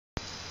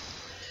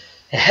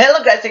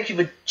Hello guys, thank you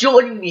for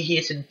joining me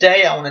here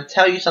today. I want to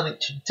tell you something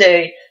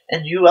today,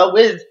 and you are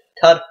with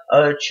Todd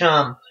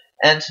O'Chum.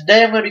 And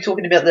today I'm going to be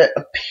talking about the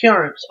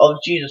appearance of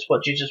Jesus,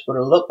 what Jesus would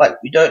have looked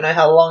like. We don't know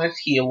how long his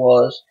hair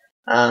was,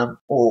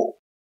 or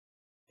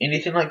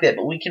anything like that,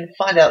 but we can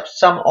find out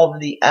some of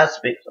the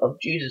aspects of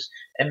Jesus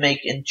and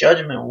make a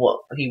judgment of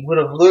what he would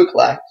have looked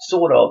like,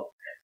 sort of,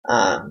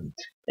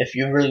 if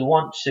you really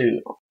want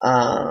to,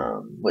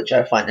 which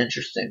I find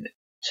interesting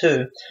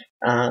too,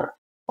 on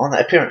the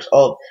appearance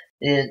of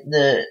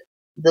the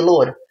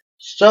Lord.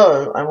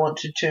 So I want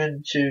to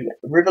turn to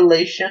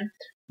Revelation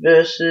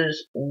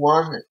verses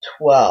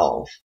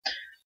 1:12.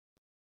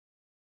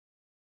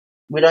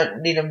 We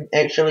don't need to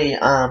actually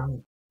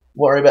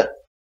worry about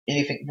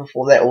anything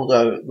before that,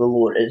 although the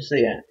Lord is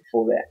there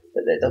for that,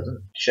 but that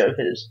doesn't show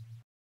his.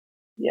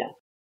 Yeah.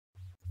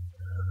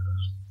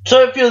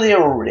 So if you're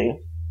there already,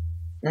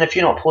 and if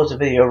you're not, pause the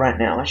video right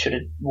now. I should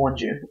have warned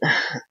you.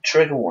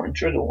 Trigger warning,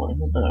 trigger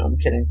warning. No, I'm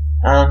kidding.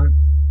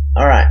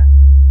 Alright.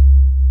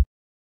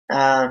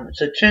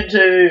 So turn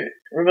to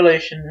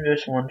Revelation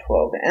verse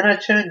 1:12. And I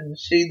turned and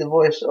see the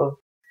voice of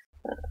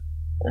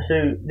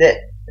who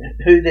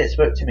that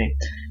spoke to me.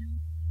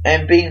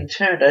 And being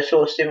turned, I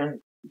saw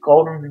 7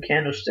 golden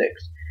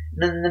candlesticks.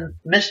 And in the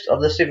midst of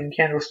the 7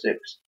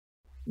 candlesticks,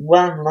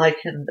 one like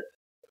unto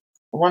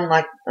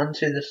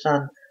the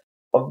Son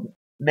of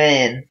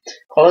Man,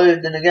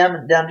 clothed in a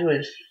garment down to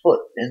his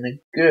foot, and the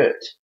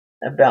girt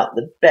about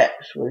the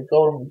backs with a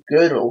golden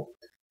girdle.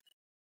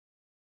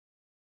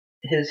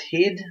 His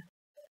head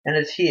and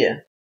his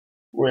hair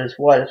were as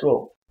white as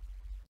wool.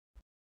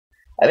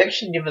 I've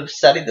actually never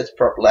studied this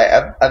properly.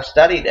 I've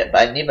studied it,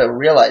 but I never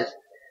realized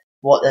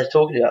what they're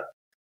talking about.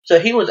 So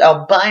he was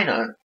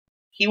albino.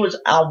 He was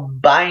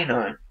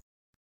albino.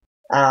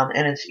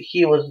 And his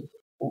hair was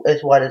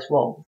as white as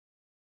wool.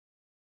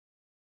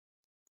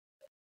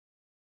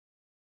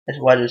 As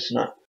white as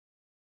snow.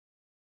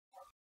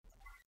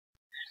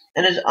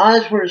 And his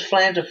eyes were as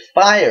flames of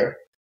fire.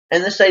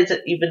 And this says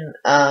that even,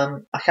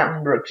 I can't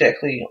remember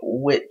exactly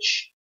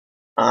which,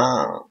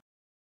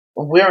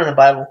 where in the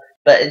Bible,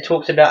 but it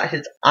talks about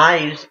his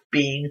eyes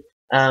being,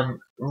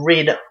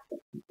 red,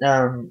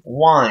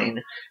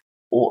 wine.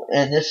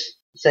 And this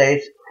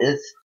says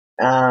his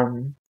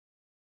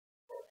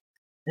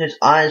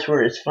eyes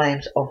were as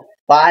flames of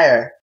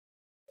fire.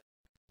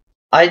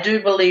 I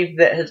do believe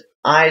that his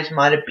eyes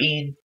might have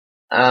been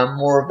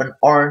more of an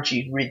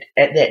orangey red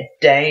at that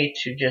day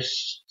to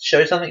just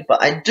show something,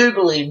 but I do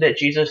believe that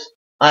Jesus'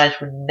 eyes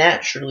were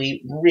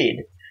naturally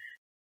red,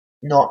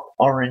 not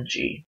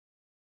orangey.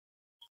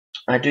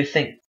 I do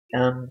think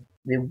I'm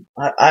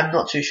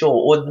not too sure,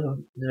 or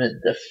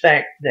the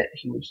fact that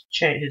he was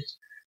changed,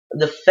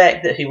 the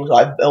fact that he was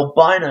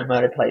albino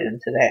might have played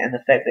into that, and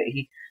the fact that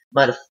he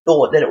might have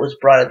thought that it was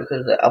brighter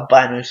because of the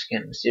albino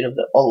skin instead of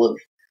the olive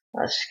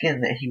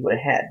skin that he would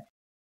have had.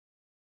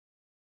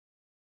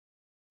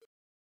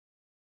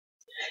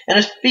 And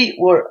his feet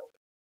were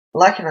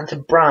likened unto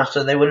brass,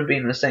 so they would have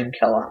been the same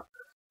color.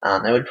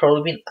 They would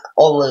probably been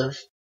olive,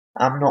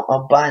 not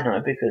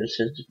albino, because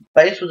his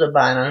face was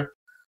albino.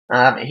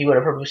 He would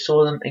have probably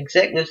saw them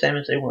exactly the same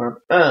as they were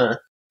on Earth,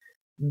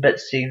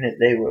 but seeing that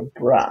they were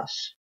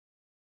brass.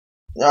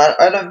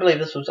 I don't believe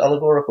this was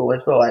allegorical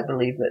as well. I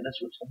believe that this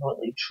was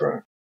completely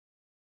true.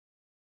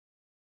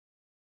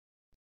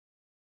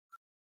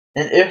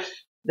 And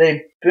if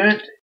they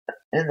burnt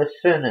in the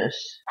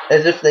furnace,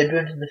 as if they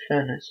burnt in the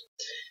furnace,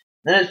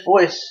 then his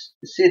voice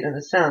said in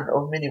the sound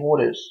of many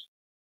waters,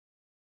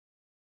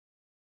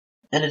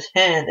 and his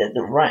hand at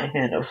the right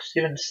hand of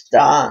 7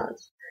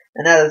 stars,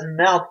 and out of his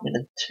mouth went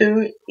a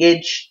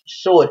 2-edged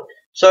sword.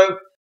 So,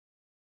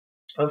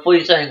 before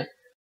you're saying,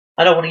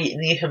 I don't want to get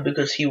near him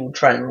because he will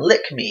try and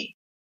lick me,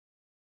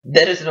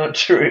 that is not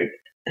true.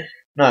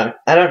 No,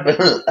 I don't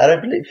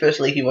believe.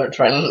 Firstly, he won't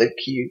try and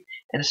lick you,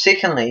 and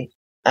secondly,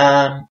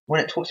 when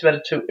it talks about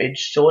a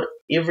 2-edged sword,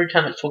 every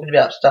time it's talking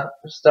about stuff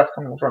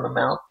coming from the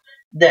mouth,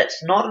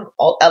 that's not an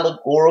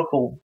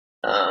allegorical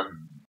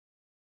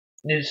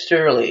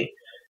necessarily,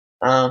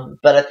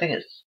 but I think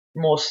it's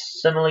more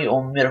simile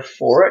or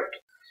metaphoric,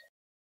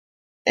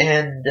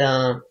 and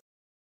I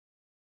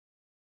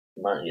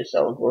guess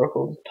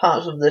allegorical.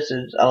 Parts of this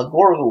is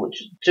allegorical,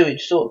 which is a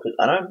 2-edged sword, because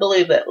I don't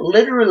believe that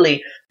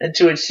literally a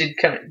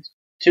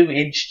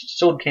 2-edged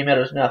sword came out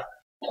of his mouth.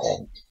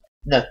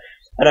 No,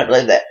 I don't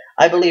believe that.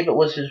 I believe it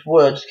was his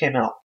words came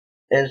out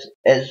as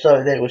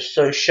though they were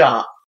so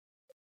sharp,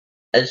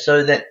 as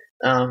so that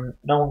no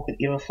one could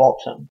ever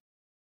fault him.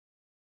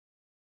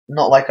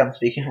 Not like I'm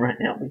speaking right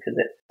now, because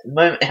at the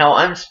moment how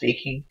I'm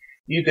speaking,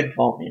 you can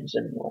fault me in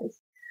certain ways.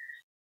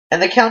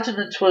 And the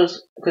countenance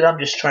was, because I'm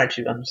just trying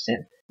to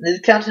understand, and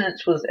the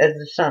countenance was as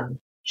the sun,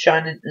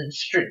 shining in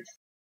strength.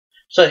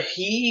 So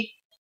he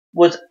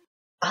was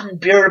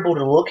unbearable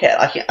to look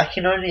at. I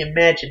can only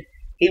imagine.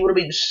 He would have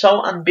been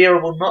so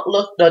unbearable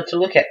to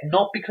look at,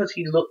 not because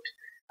he looked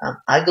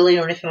ugly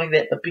or anything like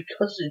that, but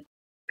because it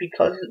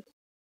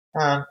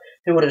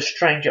would have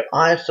strained your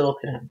eyes to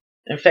look at him.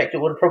 In fact, it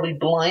would have probably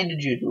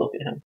blinded you to look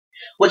at him,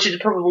 which is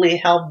probably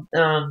how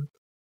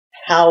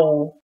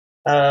how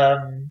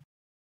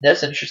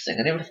that's interesting.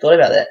 I never thought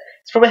about that.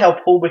 It's probably how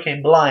Paul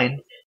became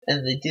blind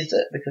in the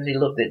desert because he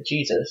looked at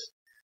Jesus.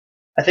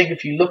 I think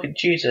if you look at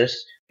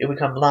Jesus, you'll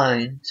become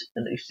blind,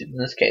 at least in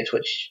this case,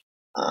 which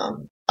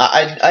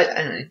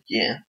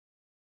yeah.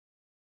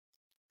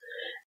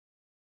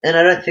 And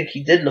I don't think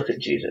he did look at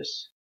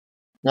Jesus.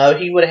 No,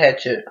 he would have had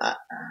to.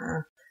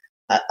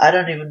 I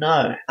don't even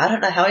know. I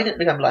don't know how he didn't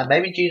become blind.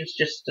 Maybe Jesus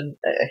just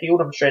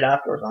healed him straight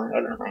after or something.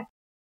 I don't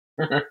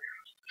know.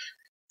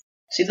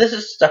 See, this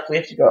is stuff we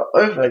have to go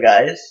over,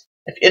 guys.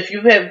 If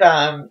you have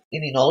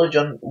any knowledge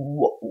on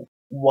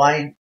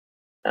why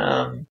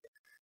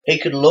he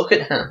could look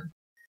at him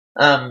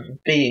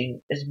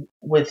being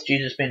with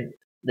Jesus being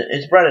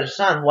his brother's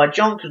son, why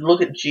John could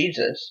look at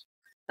Jesus,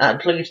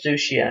 please do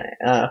share.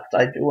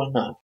 I do want to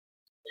know.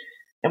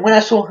 And when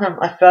I saw him,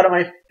 I fell at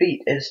my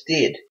feet as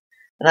dead,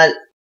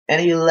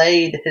 and he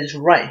laid his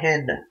right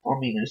hand on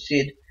me and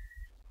said,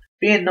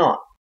 "Fear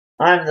not,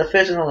 I am the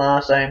first and the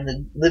last. I am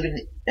the living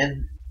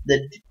and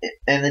the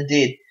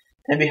dead.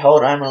 And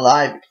behold, I am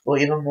alive for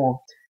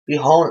evermore.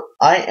 Behold,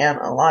 I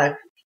am alive."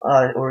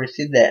 I already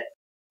said that.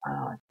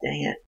 Oh,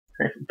 dang it!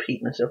 I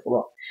repeat myself a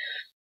lot.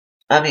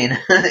 I mean,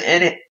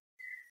 and it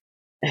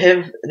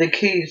have the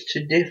keys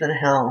to death and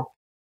hell.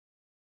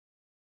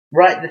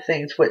 Write the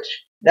things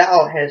which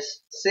thou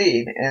hast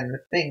seen, and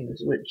the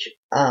things which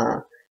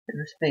are, and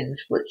the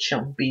things which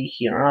shall be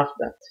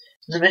hereafter.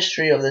 The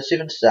mystery of the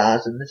 7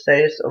 stars, and the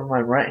sayest of my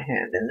right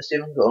hand, and the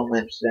 7 golden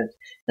lampstands,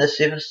 and the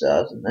 7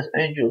 stars, and the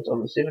angels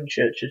of the 7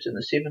 churches, and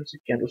the 7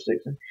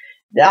 candlesticks. And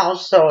thou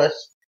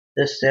sawest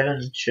the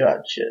 7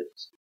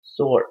 churches.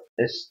 Sawest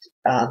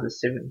the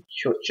 7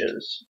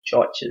 churches.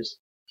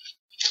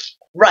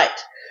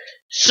 Right.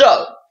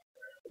 So,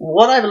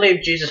 what I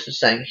believe Jesus is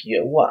saying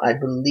here,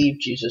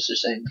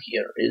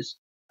 is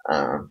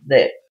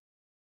that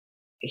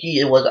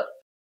he was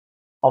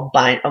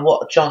albino.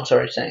 What John's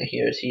saying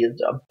here is he is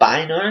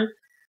albino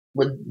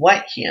with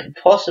white hair,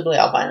 possibly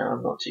albino.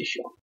 I'm not too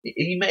sure.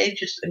 He may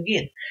just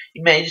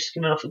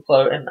come off the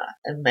clothes, and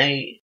it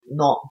may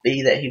not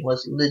be that he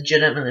was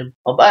legitimately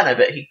albino,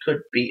 but he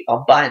could be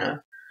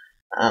albino.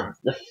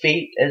 The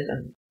feet as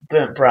in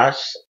burnt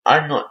brass.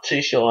 I'm not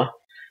too sure.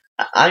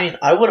 I mean,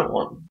 I wouldn't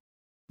want to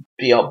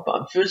be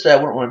albino. Firstly, I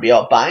wouldn't want to be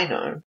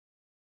albino.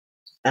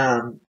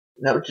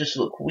 That would just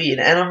look weird.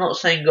 And I'm not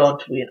saying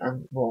God's weird. I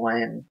am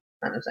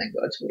kind of saying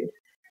God's weird,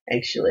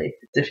 actually,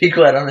 to be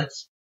quite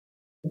honest.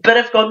 But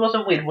if God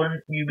wasn't weird,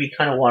 wouldn't you be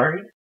kind of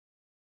worried?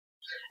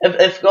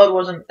 If God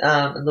wasn't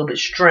a little bit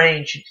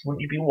strange,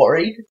 wouldn't you be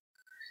worried?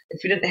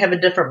 If you didn't have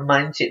a different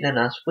mindset than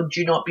us, would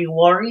you not be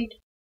worried?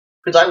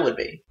 Because I would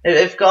be.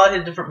 If God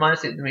had a different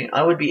mindset than me,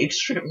 I would be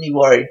extremely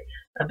worried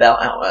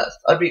about our earth.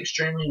 I'd be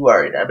extremely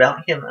worried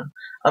about heaven.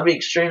 I'd be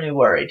extremely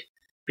worried.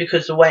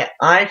 Because the way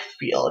I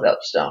feel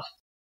about stuff,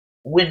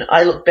 when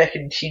I look back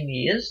in 10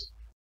 years,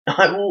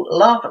 I will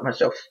laugh at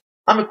myself.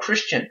 I'm a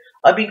Christian.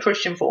 I've been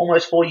Christian for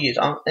almost 4 years.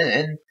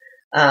 In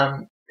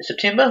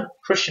September,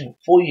 Christian,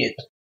 4 years.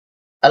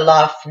 I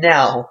laugh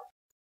now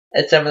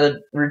at some of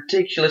the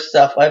ridiculous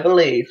stuff I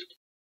believed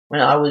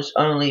when I was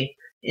only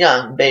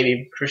young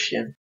baby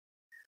Christian.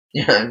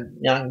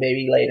 Young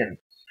baby laden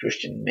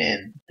Christian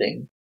man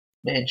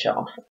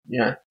child.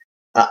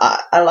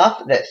 I laugh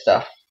at that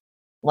stuff.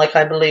 Like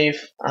I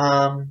believe,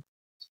 I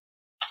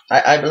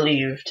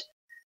believed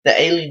that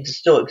aliens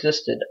still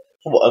existed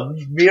for a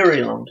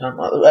very long time.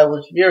 I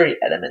was very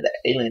adamant that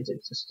aliens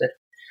existed.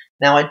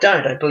 Now I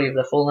don't. I believe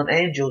the fallen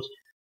angels.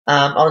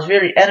 I was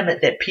very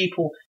adamant that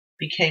people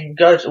became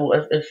ghosts, or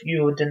if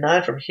you were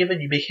denied from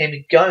heaven, you became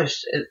a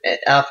ghost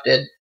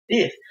after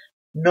death.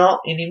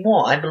 Not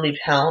anymore. I believe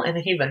hell and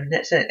heaven.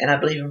 That's it. And I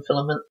believe in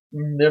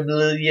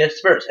familiar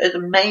spirits. It's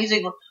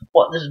amazing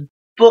what this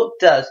book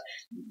does.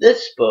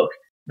 This book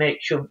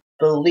makes your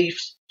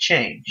beliefs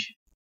change.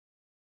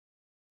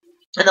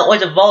 And they're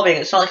always evolving.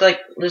 It's not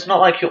like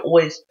you're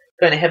always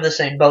going to have the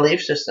same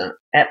belief system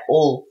at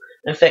all.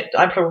 In fact,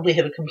 I probably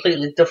have a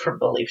completely different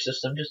belief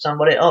system to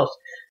somebody else.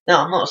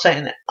 Now, I'm not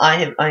saying that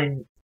I'm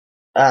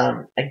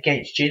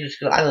against Jesus,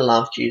 because I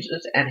love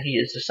Jesus and he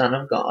is the Son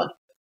of God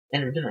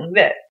and everything like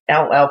that.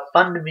 Our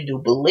fundamental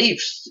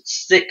beliefs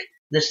stick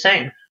the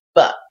same,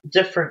 but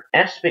different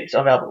aspects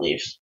of our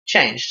beliefs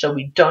change. So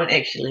we don't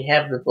actually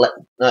have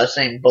the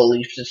same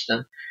belief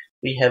system.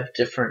 We have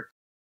different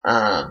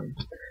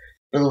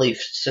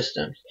belief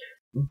systems.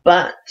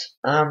 But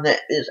that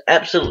is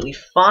absolutely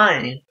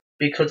fine,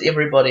 because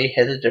everybody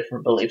has a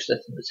different belief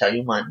system. That's how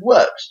your mind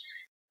works.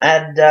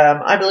 And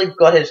I believe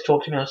God has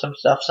talked to me on some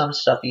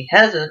stuff he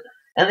hasn't.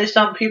 And there's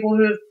some people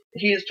who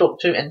he has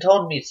talked to and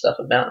told me stuff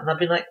about, and I've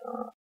been like,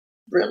 oh,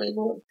 really,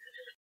 Lord?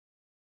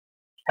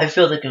 I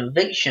feel the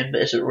conviction,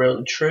 but is it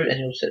really true? And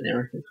he'll sit there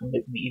and he'll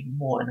convict me even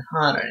more and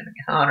harder and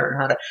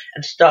harder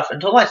and stuff,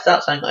 until I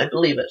start saying I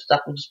believe it.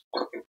 Stuff will just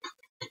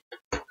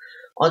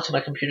onto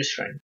my computer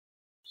screen.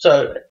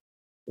 So,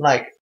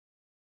 like,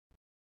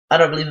 I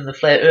don't believe in the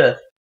flat earth.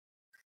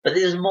 But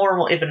there's more and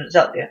more evidence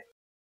out there.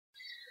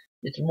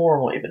 There's more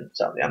and more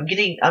evidence out there. I'm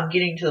getting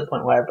to the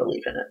point where I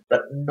believe in it,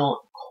 but not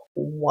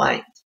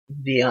quite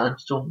VR, I'm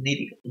still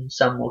needing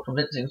some more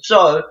convincing.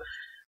 So,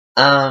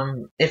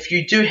 if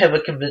you do have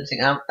a convincing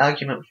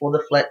argument for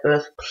the flat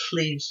Earth,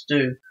 please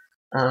do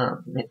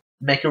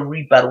make a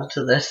rebuttal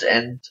to this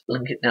and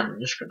link it down in the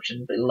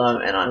description below,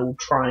 and I will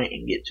try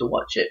and get to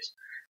watch it.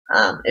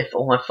 If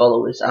all my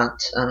followers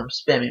aren't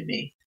spamming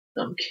me.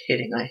 No, I'm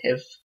kidding. I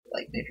have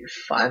like maybe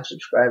 5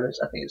 subscribers.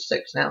 I think it's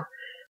 6 now.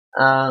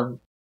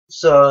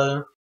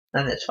 So,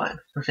 and that's fine.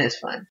 That's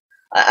fine.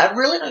 I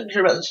really don't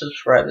care about the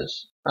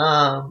subscribers.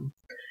 I'll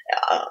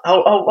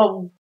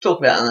talk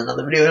about it in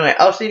another video. Anyway,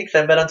 I'll see you next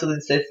time. But until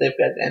then, stay safe,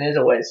 guys. And as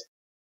always,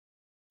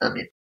 I'm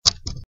in.